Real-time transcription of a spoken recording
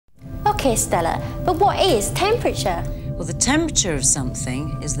OK, Stella, but what is temperature? Well, the temperature of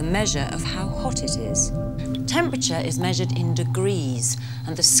something is the measure of how hot it is. Temperature is measured in degrees,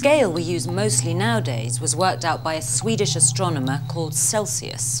 and the scale we use mostly nowadays was worked out by a Swedish astronomer called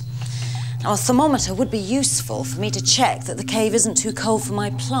Celsius. Now, a thermometer would be useful for me to check that the cave isn't too cold for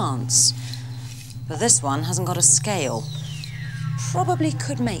my plants. But this one hasn't got a scale. Probably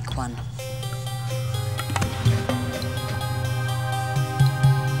could make one.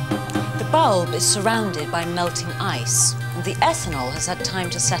 The bulb is surrounded by melting ice, and the ethanol has had time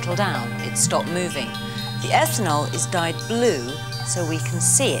to settle down. It's stopped moving. The ethanol is dyed blue so we can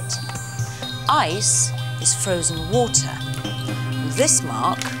see it. Ice is frozen water. And this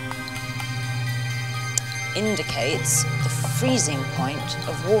mark indicates the freezing point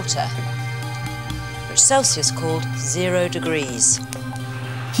of water, which Celsius called 0 degrees.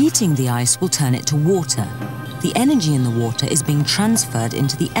 Heating the ice will turn it to water. The energy in the water is being transferred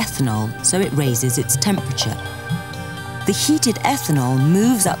into the ethanol, so it raises its temperature. The heated ethanol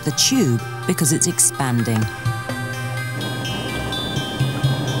moves up the tube because it's expanding.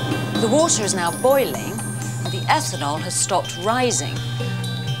 The water is now boiling, and the ethanol has stopped rising.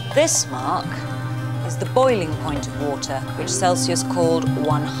 This mark is the boiling point of water, which Celsius called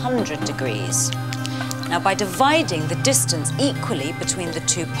 100 degrees. Now, by dividing the distance equally between the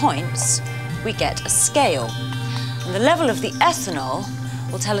 2 points, we get a scale. And the level of the ethanol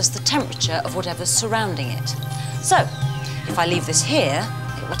will tell us the temperature of whatever's surrounding it. So, if I leave this here,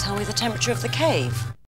 it will tell me the temperature of the cave.